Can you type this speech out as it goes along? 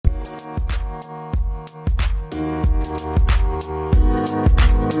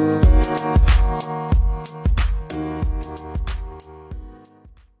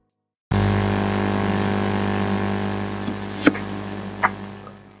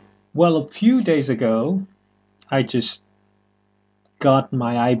Well, a few days ago, I just got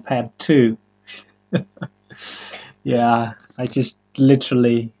my iPad 2. Yeah, I just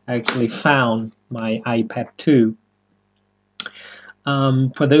literally actually found my iPad 2.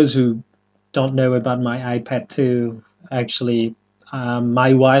 For those who don't know about my iPad 2, actually,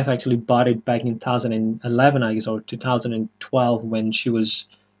 my wife actually bought it back in 2011, I guess, or 2012 when she was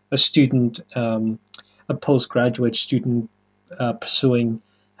a student, a postgraduate student pursuing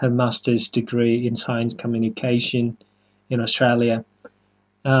her master's degree in science communication in Australia,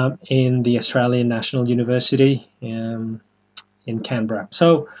 in the Australian National University in Canberra.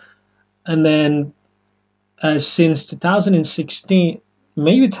 So, and then since 2016,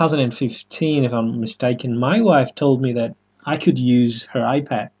 maybe 2015, if I'm mistaken, my wife told me that I could use her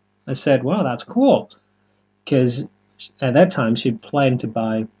iPad. I said, "Wow, that's cool," because at that time she planned to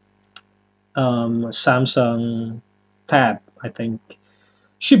buy a Samsung Tab, I think.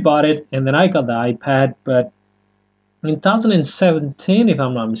 She bought it, and then I got the iPad. But in 2017, if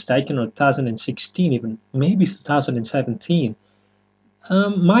I'm not mistaken, or 2016, even maybe 2017,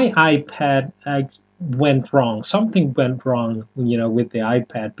 my iPad went wrong. Something went wrong, with the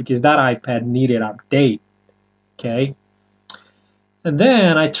iPad because that iPad needed update. Okay, and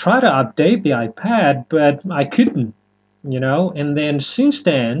then I tried to update the iPad, but I couldn't. And then since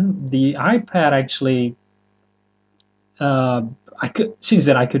then, the iPad actually, uh, I could since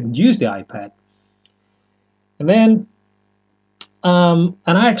then I couldn't use the iPad, and then and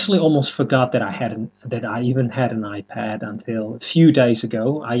I actually almost forgot that I even had an iPad until a few days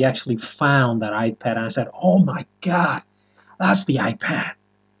ago. I actually found that iPad and I said, "Oh my God, that's the iPad."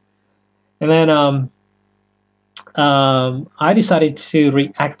 And then I decided to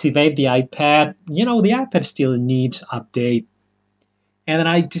reactivate the iPad. The iPad still needs update. And then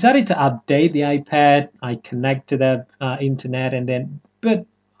I decided to update the iPad. I connect to the internet, but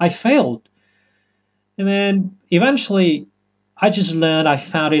I failed. And then eventually, I just learned. I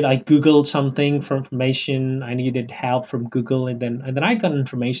found it. I googled something for information. I needed help from Google, and then I got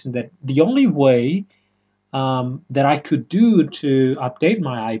information that the only way that I could do to update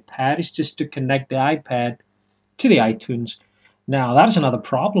my iPad is just to connect the iPad to the iTunes. Now, that's another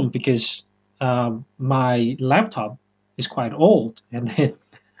problem because my laptop is quite old, and then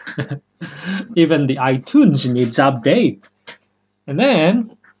even the iTunes needs update. And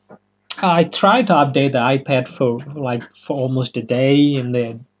then I tried to update the iPad for almost a day, and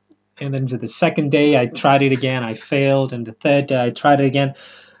then to the second day I tried it again, I failed, and the third day I tried it again.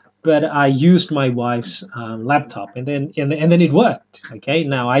 But I used my wife's laptop, and then it worked. Okay,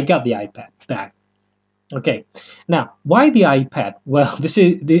 now I got the iPad back. Okay, now why the iPad? Well, this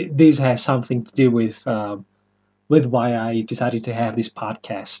has something to do with why I decided to have this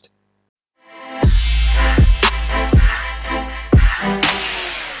podcast.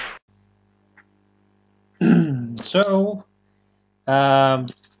 So, um,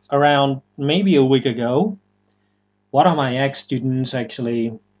 around maybe a week ago, one of my ex students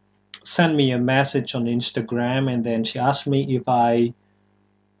actually sent me a message on Instagram, and then she asked me if I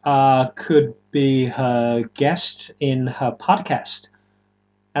could be her guest in her podcast.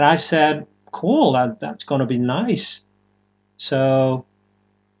 And I said, "Cool, that's gonna be nice." So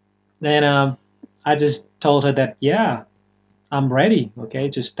then I just told her that, yeah, I'm ready. Okay,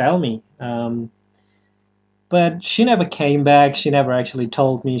 just tell me. But she never came back. She never actually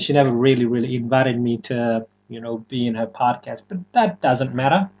told me. She never really, really invited me to, be in her podcast. But that doesn't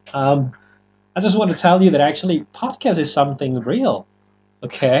matter. I just want to tell you that actually podcast is something real.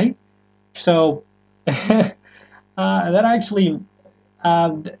 Okay, so that actually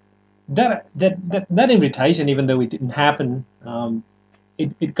that invitation, even though it didn't happen,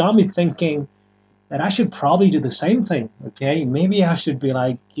 it got me thinking that I should probably do the same thing. Okay, maybe I should be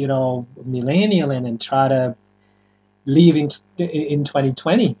like millennial and try to live in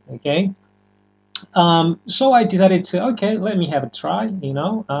 2020. Okay, so I decided to, okay, let me have a try.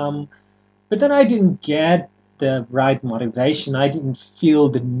 But then I didn't get the right motivation. I didn't feel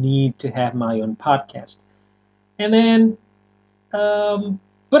the need to have my own podcast. And then,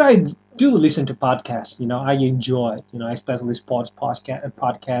 but I do listen to podcasts. I enjoy, especially sports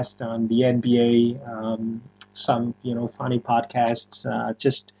podcast on the NBA, some, funny podcasts,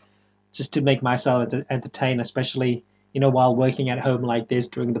 just to make myself entertain, especially, while working at home like this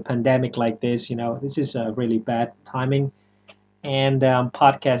during the pandemic like this. This is really bad timing. And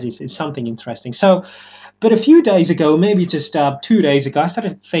podcast is something interesting. So, but a few days ago, maybe just 2 days ago, I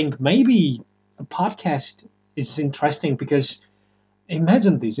started to think maybe a podcast is interesting because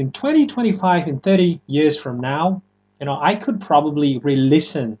imagine this in 2025, in 30 years from now, I could probably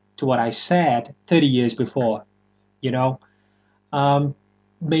re-listen to what I said 30 years before, you know. Um,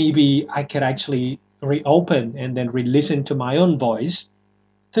 maybe I could actually reopen and then re-listen to my own voice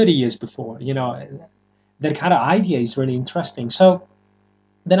 30 years before. That kind of idea is really interesting. So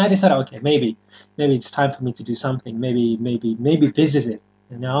then I decided, okay, maybe it's time for me to do something. Maybe this is it,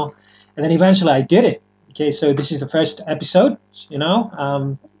 And then eventually I did it. Okay, so this is the first episode.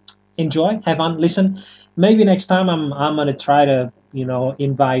 Enjoy, have fun, listen. Maybe next time I'm gonna try to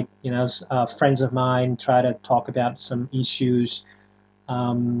invite friends of mine, try to talk about some issues,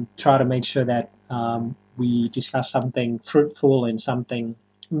 try to make sure that we discuss something fruitful and something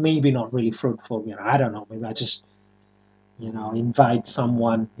maybe not really fruitful. I don't know. Maybe I just invite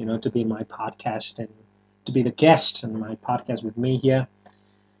someone to be in my podcast and to be the guest in my podcast with me here.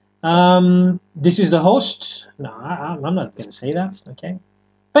 This is the host. No, I'm not going to say that. Okay.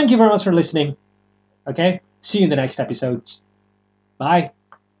 Thank you very much for listening. Okay. See you in the next episode. Bye.